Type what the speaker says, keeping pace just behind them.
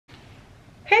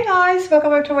guys,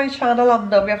 welcome back to my channel. I'm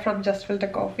Navya from Just Filter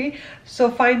Coffee. So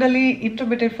finally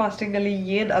intermittent fasting ಅಲ್ಲಿ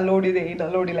ಏನು allowed ಇದೆ ಏನು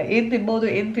allowed ಇಲ್ಲ, ಏನು ತಿನ್ಬೋದು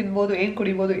ಏನು ತಿನ್ಬೋದು, ಏನು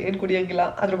ಕುಡಿಬೋದು ಏನು ಕುಡಿಯಂಗಿಲ್ಲ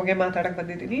ಅದ್ರ ಬಗ್ಗೆ ಮಾತಾಡಕ್ಕೆ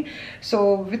ಬಂದಿದ್ದೀನಿ. So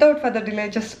without further delay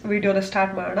just ವಿಡಿಯೋನ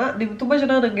ಸ್ಟಾರ್ಟ್ ಮಾಡೋಣ. ನೀವು ತುಂಬ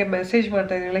ಜನ ನನಗೆ ಮೆಸೇಜ್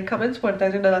ಮಾಡ್ತಾ ಇದ್ದೀರಿ, ಲೈಕ್ ಕಮೆಂಟ್ಸ್ ಮಾಡ್ತಾ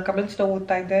ಇದ್ರಿ. ನಾನು ಆ ಕಮೆಂಟ್ಸ್ನ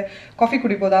ಓದ್ತಾ ಇದ್ದೆ. ಕಾಫಿ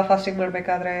ಕುಡಿಬೋದಾ ಫಾಸ್ಟಿಂಗ್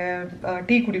ಮಾಡಬೇಕಾದ್ರೆ,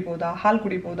 ಟೀ ಕುಡಿಬೋದಾ, ಹಾಲು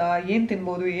ಕುಡಿಬೋದಾ, ಏನು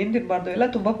ತಿನ್ಬೋದು ಏನು ತಿನ್ಬಾರ್ದು ಎಲ್ಲ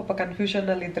ತುಂಬ ಪಾಪ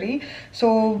ಕನ್ಫ್ಯೂಷನಲ್ಲಿ ಇದ್ರಿ. So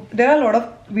there are lot of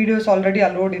videos already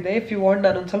allowed ಇದೆ. ಇಫ್ ಯು ವಾಂಟ್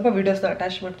ನಾನು ಒಂದು ಸ್ವಲ್ಪ ವಿಡಿಯೋಸ್ನ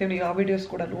ಅಟ್ಯಾಚ್ ಮಾಡ್ತೀವಿ, ನೀವು ಆ ವಿಡಿಯೋಸ್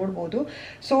ಕೂಡ ನೋಡ್ಬೋದು.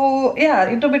 ಸೊ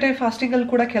ಇಂಟರ್ಮಿಟೆಂಟ್ ಫಾಸ್ಟಿಂಗ್ ಅಲ್ಲಿ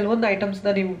ಕೂಡ ಕೆಲವೊಂದು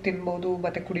ಐಟಮ್ಸ್ನ ನೀವು ತಿನ್ಬೋದು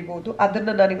ಮತ್ತೆ ಕುಡಿಬೋದು. ಅದನ್ನ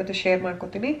ನಾನು ಇವತ್ತು ಶೇರ್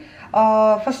ಮಾಡ್ಕೊತೀನಿ.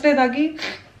 ಫಸ್ಟ್ನೇದಾಗಿ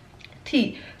ಟೀ.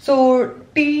 ಸೊ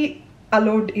ಟೀ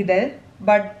ಅಲೋಡ್ ಇದೆ,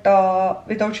 but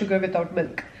without sugar, without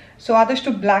milk. So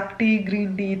ಆದಷ್ಟು ಬ್ಲ್ಯಾಕ್ ಟೀ,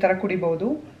 ಗ್ರೀನ್ ಟೀ ಈ ಥರ ಕುಡಿಬೋದು.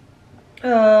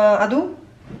 ಅದು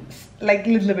like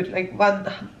little bit, like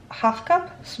 1/2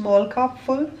 cup, small cup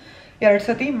full 2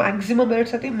 ಸತಿ, ಮ್ಯಾಕ್ಸಿಮಮ್ 2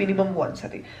 ಸತಿ, ಮಿನಿಮಮ್ 1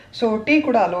 ಸತಿ. ಸೊ ಟೀ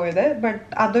ಕೂಡ ಅಲೋ ಇದೆ, ಬಟ್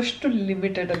ಆದಷ್ಟು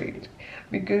ಲಿಮಿಟೆಡಲ್ಲಿ ಇಡಿ.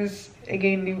 ಬಿಕಾಸ್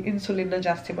ಅಗೈನ್ ನೀವು ಇನ್ಸುಲಿನ್ನ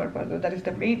ಜಾಸ್ತಿ ಮಾಡಬಾರ್ದು. That is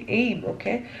the main aim.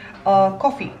 Okay.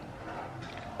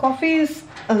 Coffee is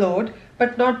allowed,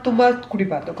 but not ತುಂಬ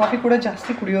ಕುಡಿಬಾರ್ದು. ಕಾಫಿ ಕೂಡ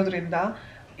ಜಾಸ್ತಿ ಕುಡಿಯೋದ್ರಿಂದ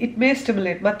ಇಟ್ ಮೇ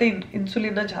ಸ್ಟಿಮ್ಯುಲೇಟ್, ಮತ್ತು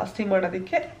ಇನ್ಸುಲಿನ್ನ ಜಾಸ್ತಿ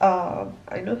ಮಾಡೋದಕ್ಕೆ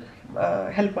ಏನು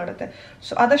ಹೆಲ್ಪ್ ಮಾಡುತ್ತೆ.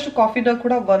 ಸೊ ಆದಷ್ಟು ಕಾಫಿನ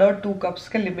ಕೂಡ 1 or 2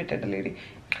 ಕಪ್ಸ್ಗೆ ಲಿಮಿಟೆಡಲ್ಲಿ ED.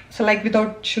 So like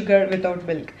without sugar, without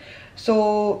milk. So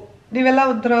ನೀವೆಲ್ಲ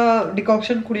ಒಂಥರ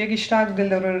ಡಿಕಾಕ್ಷನ್ ಕುಡಿಯೋಕೆ ಇಷ್ಟ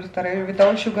ಆಗದಿಲ್ಲದವ್ರು ಇರ್ತಾರೆ,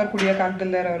 ವಿತೌಟ್ ಶುಗರ್ ಕುಡಿಯೋಕೆ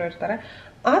ಆಗದಿಲ್ಲದವ್ರು ಇರ್ತಾರೆ.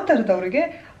 ಆ ಥರದವ್ರಿಗೆ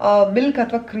ಮಿಲ್ಕ್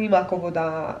ಅಥವಾ ಕ್ರೀಮ್ ಹಾಕೋಬೋದಾ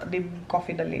ನಿಮ್ಮ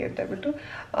ಕಾಫಿನಲ್ಲಿ ಅಂತ ಹೇಳ್ಬಿಟ್ಟು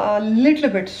ಲಿಟ್ಲ್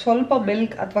ಬಿಟ್ ಸ್ವಲ್ಪ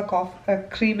ಮಿಲ್ಕ್ ಅಥವಾ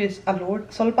ಕ್ರೀಮ್ ಇಸ್ ಅಲೋಡ್.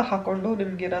 ಸ್ವಲ್ಪ ಹಾಕ್ಕೊಂಡು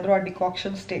ನಿಮ್ಗೆ ಏನಾದರೂ ಆ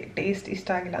ಡಿಕಾಕ್ಷನ್ಸ್ ಟೇಸ್ಟ್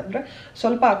ಇಷ್ಟ ಆಗಿಲ್ಲ ಅಂದರೆ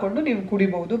ಸ್ವಲ್ಪ ಹಾಕ್ಕೊಂಡು ನೀವು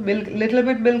ಕುಡಿಬೋದು. ಲಿಟ್ಲ್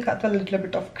ಬಿಟ್ ಮಿಲ್ಕ್ ಅಥವಾ ಲಿಟ್ಲ್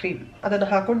ಬಿಟ್ ಆಫ್ ಕ್ರೀಮ್ ಅದನ್ನು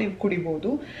ಹಾಕ್ಕೊಂಡು ನೀವು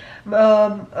ಕುಡಿಬೋದು.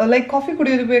 ಲೈಕ್ ಕಾಫಿ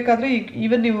ಕುಡಿಯೋದು ಬೇಕಾದರೆ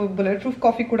ಈವನ್ ನೀವು ಬುಲೆಟ್ ಪ್ರೂಫ್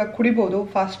ಕಾಫಿ ಕೂಡ ಕುಡಿಬೋದು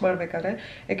ಫಾಸ್ಟ್ ಮಾಡಬೇಕಾದ್ರೆ,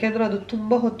 ಯಾಕೆಂದರೆ ಅದು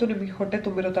ತುಂಬ ಹೊತ್ತು ನಿಮಗೆ ಹೊಟ್ಟೆ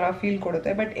ತುಂಬಿರೋ ಥರ ಫೀಲ್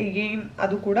ಕೊಡುತ್ತೆ. ಬಟ್ ಎಗೇನ್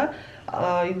ಅದು ಕೂಡ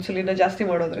ಇನ್ಸುಲಿನ ಜಾಸ್ತಿ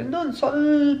ಮಾಡೋದ್ರಿಂದ ಒಂದು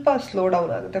ಸ್ವಲ್ಪ ಸ್ಲೋ ಡೌನ್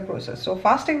ಆಗುತ್ತೆ ಪ್ರೋಸೆಸ್. ಸೊ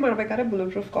ಫಾಸ್ಟಿಂಗ್ ಮಾಡಬೇಕಾದ್ರೆ ಬುಲೆಟ್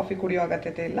ಪ್ರೂಫ್ ಕಾಫಿ ಕುಡಿಯೋ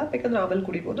ಅಗತ್ಯತೆ ಇಲ್ಲ, ಬೇಕಂದ್ರೆ ಆಮೇಲೆ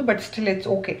ಕುಡಿಬೋದು. But still it's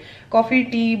okay. Coffee,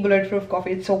 tea, bullet proof coffee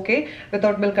it's okay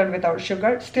without milk and without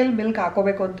sugar. Still milk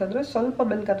ಹಾಕೋಬೇಕು ಅಂತಂದರೆ ಸ್ವಲ್ಪ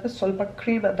ಮಿಲ್ಕ್ ಅಥವಾ ಸ್ವಲ್ಪ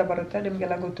ಕ್ರೀಮ್ ಅಂತ ಬರುತ್ತೆ,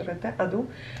 ನಿಮಗೆಲ್ಲ ಗೊತ್ತಿರುತ್ತೆ ಅದು.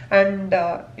 ಆ್ಯಂಡ್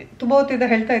ತುಂಬ ಹೊತ್ತಿಂದ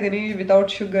ಹೇಳ್ತಾ ಇದ್ದೀನಿ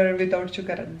ವಿತೌಟ್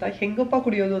ಶುಗರ್ ಅಂತ. ಹೆಂಗಪ್ಪ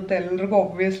ಕುಡಿಯೋದು ಅಂತ ಎಲ್ರಿಗೂ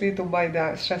ಆಬ್ವಿಯಸ್ಲಿ ತುಂಬ ಇದೆ,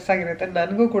 ಸ್ಟ್ರೆಸ್ ಆಗಿರುತ್ತೆ.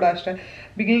 ನನಗೂ ಕೂಡ ಅಷ್ಟೇ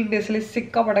ಬಿಗಿನಿಂಗ್ ಡೇಸಲ್ಲಿ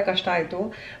ಸಿಕ್ಕಾಪಟ್ಟೆ ಕಷ್ಟ ಆಯಿತು.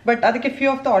 ಬಟ್ ಅದಕ್ಕೆ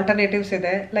ಫ್ಯೂ ಆಫ್ ದ ಆಲ್ಟರ್ನೇಟಿವ್ಸ್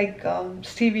ಇದೆ, ಲೈಕ್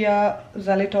ಸ್ಟೀವಿಯಾ,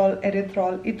 ಝಲಿಟಾಲ್,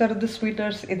 ಎರಿಥ್ರಾಲ್ ಈ ಥರದ್ದು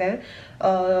ಸ್ವೀಟರ್ಸ್ ಇದೆ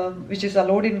which is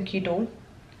allowed in keto.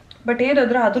 But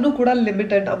ಏನಂದರೆ ಅದನ್ನು ಕೂಡ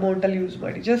ಲಿಮಿಟೆಡ್ ಅಮೌಂಟಲ್ಲಿ ಯೂಸ್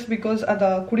ಮಾಡಿ. ಜಸ್ಟ್ ಬಿಕಾಸ್ ಅದು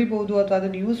ಕುಡಿಬೋದು ಅಥವಾ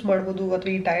ಅದನ್ನು ಯೂಸ್ ಮಾಡ್ಬೋದು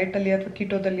ಅಥವಾ ಈ ಡಯಟಲ್ಲಿ ಅಥವಾ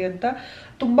ಕೀಟೋದಲ್ಲಿ ಅಂತ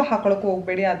ತುಂಬ ಹಾಕೊಳ್ಳೋಕ್ಕೂ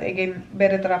ಹೋಗಬೇಡಿ. ಅದು ಅಗೇನ್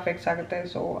ಬೇರೆ ಥರ ಎಫೆಕ್ಟ್ಸ್ ಆಗುತ್ತೆ.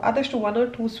 ಸೊ ಆದಷ್ಟು 1 or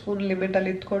 2 ಸ್ಪೂನ್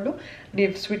ಲಿಮಿಟಲ್ಲಿ ಇಟ್ಕೊಂಡು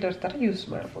ನೀವು ಸ್ವೀಟರ್ಸ್ ಥರ ಯೂಸ್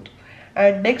ಮಾಡ್ಬೋದು.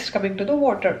 And next coming to the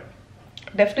water.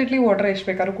 Definitely water ಎಷ್ಟು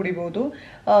ಬೇಕಾದ್ರೂ ಕುಡಿಬೋದು,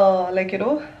 ಲೈಕ್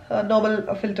ಏನೋ ನಾರ್ಮಲ್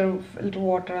ಫಿಲ್ಟರ್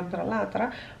ವಾಟರ್ ಅಂತಾರಲ್ಲ ಆ ಥರ.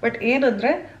 ಬಟ್ ಏನಂದರೆ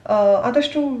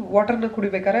ಆದಷ್ಟು ವಾಟರ್ನ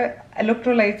ಕುಡಿಬೇಕಾದ್ರೆ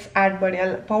ಎಲೆಕ್ಟ್ರೋಲೈಟ್ಸ್ ಆ್ಯಡ್ ಮಾಡಿ.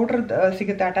 ಅಲ್ಲಿ ಪೌಡ್ರ್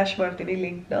ಸಿಗುತ್ತೆ, ಅಟ್ಯಾಚ್ ಮಾಡ್ತೀನಿ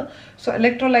ಲಿಂಕ್ನ. ಸೊ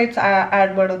ಎಲೆಕ್ಟ್ರೋಲೈಟ್ಸ್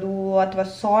ಆ್ಯಡ್ ಮಾಡೋದು ಅಥವಾ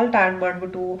ಸಾಲ್ಟ್ ಆ್ಯಡ್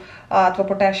ಮಾಡಿಬಿಟ್ಟು ಅಥವಾ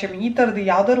ಪೊಟ್ಯಾಷಿಯಮ್ ಈ ಥರದ್ದು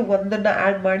ಯಾವ್ದಾದ್ರು ಒಂದನ್ನು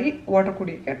ಆ್ಯಡ್ ಮಾಡಿ ವಾಟರ್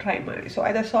ಕುಡಿಯೋಕ್ಕೆ ಟ್ರೈ ಮಾಡಿ. So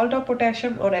either salt R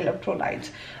potassium R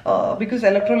electrolytes, because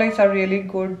electrolytes are really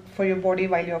good for your body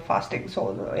while you are fasting. So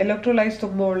electrolytes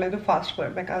ತುಂಬ ಒಳ್ಳೆಯದು ಫಾಸ್ಟ್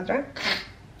ಮಾಡಬೇಕಾದ್ರೆ.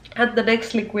 And the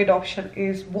next liquid option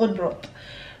is bone broth.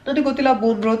 ನನಗೆ ಗೊತ್ತಿಲ್ಲ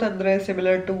ಬೋನ್ broth ಅಂದರೆ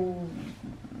similar to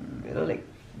like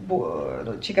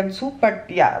chicken soup, but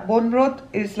bone broth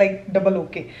is like double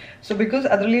okay. So because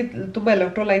ಅದರಲ್ಲಿ ತುಂಬ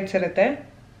electrolytes ಇರುತ್ತೆ,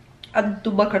 ಅದು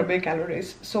ತುಂಬ ಕಡಿಮೆ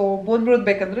ಕ್ಯಾಲೋರೀಸ್. ಸೊ ಬೋನ್ ಬ್ರೋತ್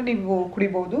ಬೇಕಂದರೆ ನೀವು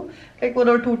ಕುಡಿಬೋದು, like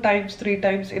 1 or 2 times 3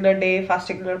 times in a day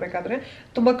fasting ಮಾಡಬೇಕಾದ್ರೆ.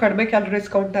 ತುಂಬ ಕಡಿಮೆ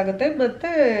ಕ್ಯಾಲೋರೀಸ್ ಕೌಂಟ್ ಆಗುತ್ತೆ, ಮತ್ತು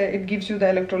it gives you the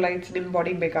electrolytes ನಿಮ್ಮ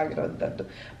ಬಾಡಿಗೆ ಬೇಕಾಗಿರೋವಂಥದ್ದು.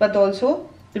 ಮತ್ತು ಆಲ್ಸೋ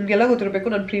ನಿಮಗೆಲ್ಲ ಗೊತ್ತಿರಬೇಕು,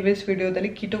 ನಾನು ಪ್ರೀವಿಯಸ್ ವಿಡಿಯೋದಲ್ಲಿ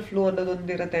ಕೀಟೋ ಫ್ಲೂ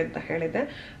ಅನ್ನೋದೊಂದಿರುತ್ತೆ ಅಂತ ಹೇಳಿದೆ.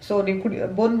 ಸೊ ನೀವು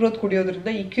ಬೋನ್ ಬ್ರೋತ್ ಕುಡಿಯೋದ್ರಿಂದ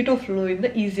ಈ ಕೀಟೋ ಫ್ಲೂಯಿಂದ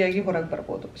ಈಸಿಯಾಗಿ ಹೊರಗೆ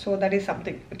ಬರ್ಬೋದು. So that is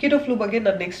something. Keto flu ಬಗ್ಗೆ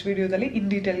ನಾನು ನೆಕ್ಸ್ಟ್ ವಿಡಿಯೋದಲ್ಲಿ ಇನ್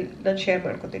ಡೀಟೇಲ್ ನಾನು ಶೇರ್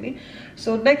ಮಾಡ್ಕೊತೀನಿ. So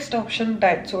next option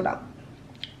diet soda.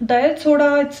 Diet soda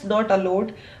it's not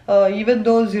allowed, even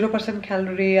though 0%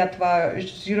 calorie ಅಥವಾ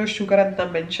 0 ಶುಗರ್ ಅಂತ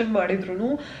ಮೆನ್ಷನ್ ಮಾಡಿದ್ರು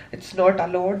it's not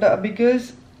allowed, because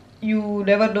you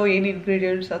never know ಏನು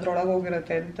ingredients ಅದ್ರೊಳಗೆ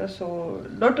ಹೋಗಿರುತ್ತೆ ಅಂತ. So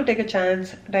not to take A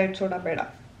chance, diet soda ಬೇಡ.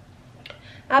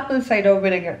 Apple cider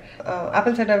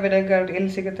vinegar ಎಲ್ಲಿ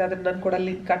ಸಿಗುತ್ತೆ ಅದನ್ನು ನಾನು ಕೂಡ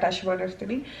ಲಿಂಕ್ ಅಟ್ಯಾಚ್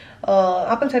ಮಾಡಿರ್ತೀನಿ.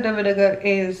 Apple cider vinegar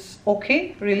is okay,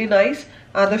 really nice.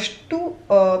 ಆದಷ್ಟು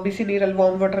ಬಿಸಿ ನೀರಲ್ಲಿ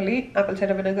ವಾರ್ಮ್ ವಾಟ್ರಲ್ಲಿ ಆ್ಯಪಲ್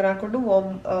ಸೈಡರ್ ವಿನೆಗರ್ ಹಾಕ್ಕೊಂಡು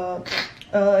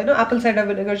ಆ್ಯಪಲ್ ಸೈಡರ್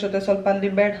ವಿನೆಗರ್ ಜೊತೆ ಸ್ವಲ್ಪ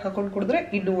ನಿಂಬೆಹಣ್ಣು ಹಾಕೊಂಡು ಕುಡಿದ್ರೆ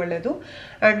ಇನ್ನೂ ಒಳ್ಳೆಯದು.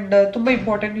 ಆ್ಯಂಡ್ ತುಂಬ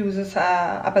important uses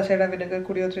apple cider vinegar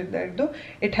ಕುಡಿಯೋದ್ರಿಂದ ಇದ್ದು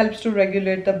it helps to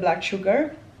regulate the blood sugar.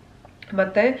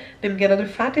 ಮತ್ತು ನಿಮ್ಗೆ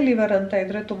ಏನಾದರೂ ಫ್ಯಾಟಿ ಲಿವರ್ ಅಂತ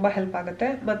ಇದ್ದರೆ ತುಂಬ ಹೆಲ್ಪ್ ಆಗುತ್ತೆ.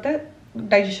 ಮತ್ತು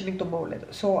ಡೈಜೆಷನ್ಗೆ ತುಂಬ ಒಳ್ಳೆಯದು.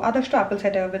 ಸೊ ಆದಷ್ಟು apple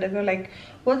cider vinegar like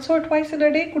once or twice in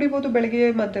a day ಕುಡಿಬೋದು,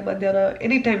 ಬೆಳಗ್ಗೆ ಮತ್ತು ಮಧ್ಯಾಹ್ನ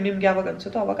ಎನಿ ಟೈಮ್ ನಿಮ್ಗೆ ಯಾವಾಗ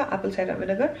ಅನ್ಸುತ್ತೋ ಅವಾಗ ಆಪಲ್ ಸೈಡರ್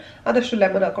ವಿನೆಗರ್ ಆದಷ್ಟು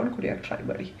ಲೆಮನ್ ಹಾಕೊಂಡು ಕುಡಿಯೋಕ್ಕೆ ಟ್ರೈ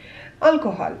ಮಾಡಿ.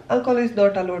 Alcohol is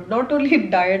not allowed, not only in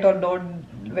diet or not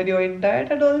when you're in diet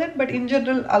and all that, but in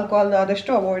general alcohol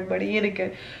ಆದಷ್ಟು ಅವಾಯ್ಡ್ ಮಾಡಿ. ಏನಕ್ಕೆ?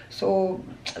 So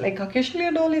like occasionally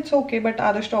and all it's okay, but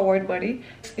ಆದಷ್ಟು avoid ಮಾಡಿ.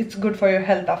 It's good for your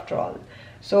health after all.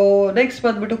 So next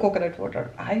ಬಂದ್ಬಿಟ್ಟು coconut water.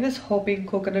 I was hoping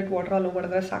coconut water hello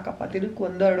ಮಾಡಿದ್ರೆ ಸಾಕಪ್ಪ, ದಿನಕ್ಕೆ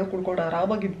ಒಂದೆರಡು ಕುಡ್ಕೊಂಡು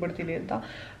ಆರಾಮಾಗಿ ಇದ್ಬಿಡ್ತೀನಿ ಅಂತ.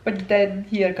 But then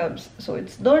here comes. So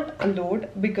it's not allowed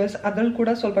because ಅದ್ರಲ್ಲಿ ಕೂಡ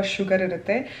ಸ್ವಲ್ಪ ಶುಗರ್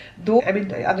ಇರುತ್ತೆ. ದೋ ಐ ಮೀನ್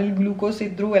ಅದ್ರಲ್ಲಿ ಗ್ಲೂಕೋಸ್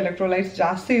ಇದ್ರು ಎಲೆಕ್ಟ್ರೋಲೈಟ್ಸ್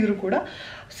ಜಾಸ್ತಿ ಇದ್ರು ಕೂಡ,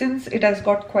 since it has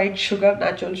got quite sugar,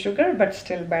 natural sugar, but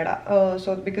still ಬೇಡ.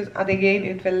 So because ಅದೇಗೇನ್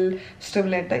it will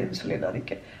stimulate the insulin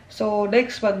ಅದಕ್ಕೆ. ಸೊ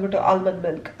ನೆಕ್ಸ್ಟ್ ಬಂದ್ಬಿಟ್ಟು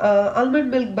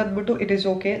ಆಲ್ಮಂಡ್ ಮಿಲ್ಕ್ ಬಂದ್ಬಿಟ್ಟು it is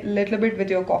okay little bit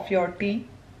with your coffee or tea.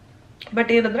 But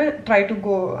ಏನಂದರೆ try to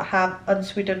go have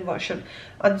ಅನ್ಸ್ವೀಟೆಂಡ್ version,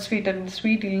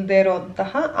 sweet ಇಲ್ಲದೆ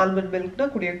ಇರೋಂತಹ almond ಮಿಲ್ಕ್ನ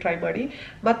ಕುಡಿಯೋಕ್ಕೆ try ಮಾಡಿ.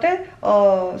 ಮತ್ತು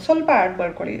ಸ್ವಲ್ಪ ಆ್ಯಡ್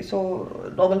ಮಾಡ್ಕೊಳ್ಳಿ. ಸೊ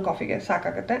ನಾರ್ಮಲ್ ಕಾಫಿಗೆ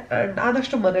ಸಾಕಾಗುತ್ತೆ. ಆ್ಯಂಡ್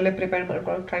ಆದಷ್ಟು ಮನೇಲೆ ಪ್ರಿಪೇರ್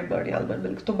ಮಾಡ್ಕೊಳ್ಳೋಕೆ ಟ್ರೈ ಮಾಡಿ. ಆಲ್ಮಂಡ್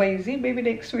ಮಿಲ್ಕ್ ತುಂಬ ಈಸಿ. ಮೇ ಬಿ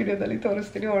ನೆಕ್ಸ್ಟ್ ವೀಡಿಯೋದಲ್ಲಿ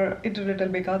ತೋರಿಸ್ತೀನಿ,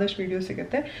 ಇಂಟರ್ನೆಟಲ್ಲಿ ಬೇಕಾದಷ್ಟು ವೀಡಿಯೋಸ್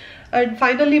ಸಿಗುತ್ತೆ. And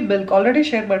finally milk already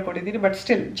share ಮಾಡ್ಕೊಂಡಿದ್ದೀನಿ, but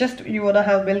still just you want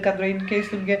have milk ಅಂದರೆ ಇನ್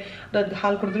ಕೇಸ್ ನಿಮಗೆ ನಾನು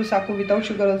ಹಾಲು ಕುಡಿದ್ರೂ ಸಾಕು, without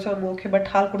sugar also okay, but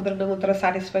ಹಾಲು ಕುಡಿದ್ರೆ ನಂಗೆ ಒಂಥರ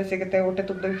ಸ್ಯಾಟಿಸ್ಫೈ ಸಿಗುತ್ತೆ, ಹೊಟ್ಟೆ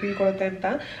ತುಂಬ ಫೀಲ್ ಕೊಡುತ್ತೆ ಅಂತ.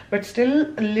 ಬಟ್ ಸ್ಟಿಲ್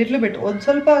ಲಿಟ್ಲ್ ಬಿಟ್ ಒಂದು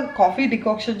ಸ್ವಲ್ಪ ಕಾಫಿ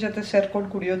ಡಿಕಾಕ್ಷನ್ ಜೊತೆ ಸೇರ್ಕೊಂಡು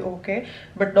ಕುಡಿಯೋದು okay,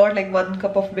 but not like 1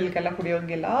 cup of milk ಎಲ್ಲ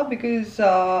ಕುಡಿಯೋಂಗಿಲ್ಲ. ಬಿಕಾಸ್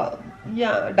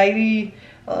ಡೈರಿ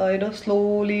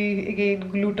ಸ್ಲೋಲಿ ಈಗೇನು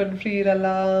ಗ್ಲೂಟನ್ ಫ್ರೀ ಇರಲ್ಲ,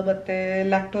 ಮತ್ತು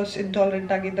ಲ್ಯಾಕ್ಟೋಸ್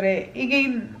ಇಂಟಾಲರೆಂಟ್ ಆಗಿದ್ದರೆ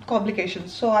ಈಗೇನು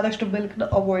ಕಾಂಪ್ಲಿಕೇಶನ್ಸ್. ಸೊ ಆದಷ್ಟು ಮಿಲ್ಕ್ನ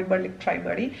ಅವಾಯ್ಡ್ ಮಾಡ್ಲಿಕ್ಕೆ ಟ್ರೈ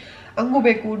ಮಾಡಿ. ಹಂಗೂ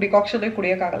ಬೇಕು ಡಿಕಾಕ್ಷನ್ನೇ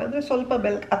ಕುಡಿಯೋಕ್ಕಾಗಲ್ಲ ಅಂದರೆ ಸ್ವಲ್ಪ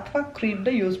ಮಿಲ್ಕ್ ಅಥವಾ ಕ್ರೀಮ್ನ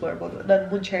ಯೂಸ್ ಮಾಡ್ಬೋದು, ನಾನು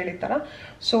ಮುಂಚೆ ಹೇಳಿದ ಥರ.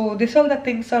 So this all the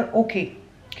things are okay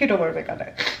keto ಮಾಡಬೇಕಾದ್ರೆ.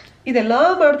 ಇದೆಲ್ಲ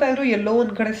ಮಾಡ್ತಾ ಇದ್ರು ಎಲ್ಲೋ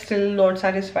ಒಂದು ಕಡೆ ಸ್ಟಿಲ್ ನಾಟ್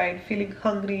ಸ್ಯಾಟಿಸ್ಫೈಡ್, ಫೀಲಿಂಗ್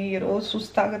ಹಂಗ್ರಿ,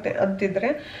 ಸುಸ್ತಾಗುತ್ತೆ ಅಂತಿದ್ರೆ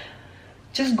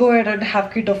just go Ed and have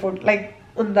keto food. Like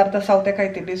ಒಂದು ಅರ್ಧ ಸೌತೆಕಾಯಿ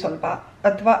ತಿನ್ನಿ ಸ್ವಲ್ಪ,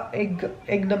 ಅಥವಾ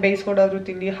ಎಗ್ನ ಬೇಯಿಸ್ಕೊಂಡಾದ್ರು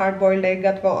ತಿನ್ನಿ, ಹಾರ್ಡ್ ಬಾಯ್ಲ್ಡ್ ಎಗ್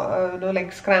ಅಥವಾ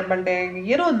ಲೈಕ್ ಸ್ಕ್ರಾಂಬಲ್ಡ್ ಎಗ್,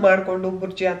 ಏನೋ ಒಂದು ಮಾಡಿಕೊಂಡು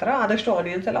ಬುರ್ಜಿ ಆ ಥರ. ಆದಷ್ಟು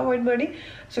ಆನಿಯನ್ಸ್ ಎಲ್ಲ ಅವಾಯ್ಡ್ ಮಾಡಿ.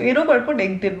 ಸೊ ಏನೋ ಮಾಡ್ಕೊಂಡು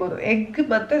ಎಗ್ ತಿನ್ಬೋದು. ಎಗ್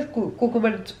ಮತ್ತು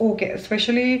ಕುಕುಂಬರ್ ಇಟ್ಸ್ ಓಕೆ.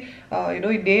 ಎಸ್ಪೆಷಲಿ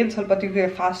ಇನ್ನೇನು ಸ್ವಲ್ಪ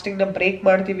ಫಾಸ್ಟಿಂಗ್ನ ಬ್ರೇಕ್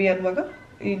ಮಾಡ್ತೀವಿ ಅನ್ನುವಾಗ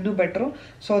ಇನ್ನೂ ಬೆಟ್ರು.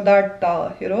 ಸೊ ದಟ್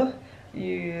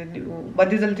ನೀವು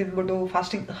ಮಧ್ಯದಲ್ಲಿ ತಿಂದ್ಬಿಟ್ಟು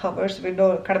ಫಾಸ್ಟಿಂಗ್ ಹವರ್ಸ್ ವಿಂಡೋ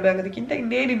ಕಡಿಮೆ ಆಗೋದಕ್ಕಿಂತ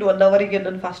ಇನ್ನೇನಿನ್ನು 1 ಅವರಿಗೆ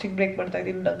ನಾನು ಫಾಸ್ಟಿಂಗ್ ಬ್ರೇಕ್ ಮಾಡ್ತಾ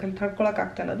ಇದ್ದೀನಿ, ನಂಗೆ ಕೈಲಿ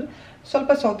ತಡ್ಕೊಳಕ್ಕಾಗ್ತಾಯಿಲ್ಲ ಅಂದರೆ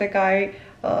ಸ್ವಲ್ಪ ಸೌತೆಕಾಯಿ,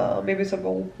 ಮೇ ಬಿ ಸ್ವಲ್ಪ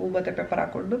ಉಪ್ಪು ಮತ್ತು ಪೆಪ್ಪರ್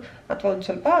ಹಾಕ್ಕೊಂಡು, ಅಥವಾ ಒಂದು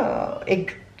ಸ್ವಲ್ಪ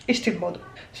ಎಗ್ ಇಷ್ಟು ತಿನ್ಬೋದು.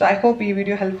 ಸೊ ಐ ಹೋಪ್ ಈ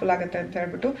ವಿಡಿಯೋ ಹೆಲ್ಪ್ಫುಲ್ ಆಗುತ್ತೆ ಅಂತ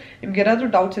ಹೇಳ್ಬಿಟ್ಟು, ನಿಮ್ಗೆ ಏನಾದರೂ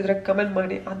ಡೌಟ್ಸ್ ಇದ್ದರೆ ಕಮೆಂಟ್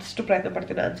ಮಾಡಿ. ಆದಷ್ಟು ಪ್ರಯತ್ನ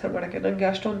ಪಡ್ತೀನಿ ಆನ್ಸರ್ ಮಾಡೋಕ್ಕೆ. ನನಗೆ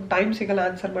ಅಷ್ಟೊಂದು ಟೈಮ್ ಸಿಗಲ್ಲ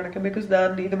ಆನ್ಸರ್ ಮಾಡೋಕ್ಕೆ, ಬಿಕಾಸ್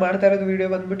ನಾನು ಇದು ಮಾಡ್ತಾ ಇರೋದು ವಿಡಿಯೋ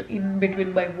ಬಂದ್ಬಿಟ್ಟು ಇನ್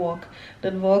ಬಿಟ್ವೀನ್ ಮೈ ವರ್ಕ್.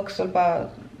 ನನ್ನ ವರ್ಕ್ ಸ್ವಲ್ಪ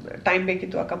ಟೈಮ್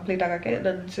ಬೇಕಿತ್ತು ಆ ಕಂಪ್ಲೀಟ್ ಆಗೋಕ್ಕೆ.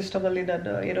 ನನ್ನ ಸಿಸ್ಟಮಲ್ಲಿ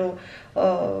ನಾನು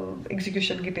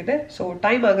ಎಕ್ಸಿಕ್ಯೂಷನ್ಗೆ ಇಟ್ಟಿದೆ. ಸೊ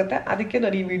ಟೈಮ್ ಆಗುತ್ತೆ, ಅದಕ್ಕೆ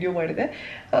ನಾನು ಈ ವಿಡಿಯೋ ಮಾಡಿದೆ.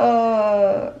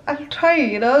 ಐ ಟ್ರೈ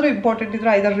ಏನಾದರೂ ಇಂಪಾರ್ಟೆಂಟ್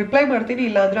ಇದ್ದರೆ ಐದಾರು ರಿಪ್ಲೈ ಮಾಡ್ತೀನಿ,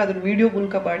 ಇಲ್ಲಾಂದರೆ ಅದನ್ನು ವಿಡಿಯೋ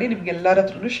ಮೂಲಕ ಮಾಡಿ ನಿಮ್ಗೆಲ್ಲರ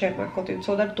ಹತ್ರನೂ ಶೇರ್ ಮಾಡ್ಕೊತೀನಿ.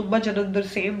 ಸೊ ದಟ್ ತುಂಬ ಜನದ್ದು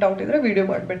ಸೇಮ್ ಡೌಟ್ ಇದ್ದರೆ ವಿಡಿಯೋ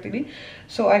ಮಾಡಿಬಿಡ್ತೀನಿ.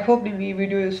 ಸೊ ಐ ಹೋಪ್ ನಿಮ್ಗೆ ಈ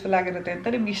ವಿಡಿಯೋ ಯೂಸ್ಫುಲ್ ಆಗಿರುತ್ತೆ ಅಂತ.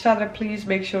 ನಿಮ್ಗೆ ಇಷ್ಟ ಆದರೆ ಪ್ಲೀಸ್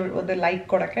ಮೇಕ್ ಶೂರ್ ಒಂದು ಲೈಕ್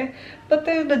ಕೊಡೋಕ್ಕೆ.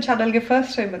 ಮತ್ತು ನನ್ನ ಚಾನಲ್ಗೆ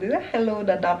ಫಸ್ಟ್ ಟೈಮ್ ಬಂದಿದೆ, ಹೆಲೋ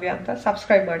ನಾನು ನಾವ್ಯ ಅಂತ,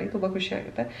 ಸಬ್ಸ್ಕ್ರೈಬ್ ಮಾಡಿ, ತುಂಬ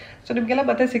ಖುಷಿಯಾಗುತ್ತೆ. ಸೊ ನಿಮಗೆಲ್ಲ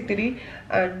ಮತ್ತೆ ಸಿಗ್ತೀನಿ.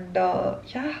 ಆ್ಯಂಡ್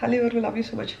ಅಲ್ಲಿವರೆಗೂ love you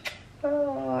so much.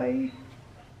 Bye.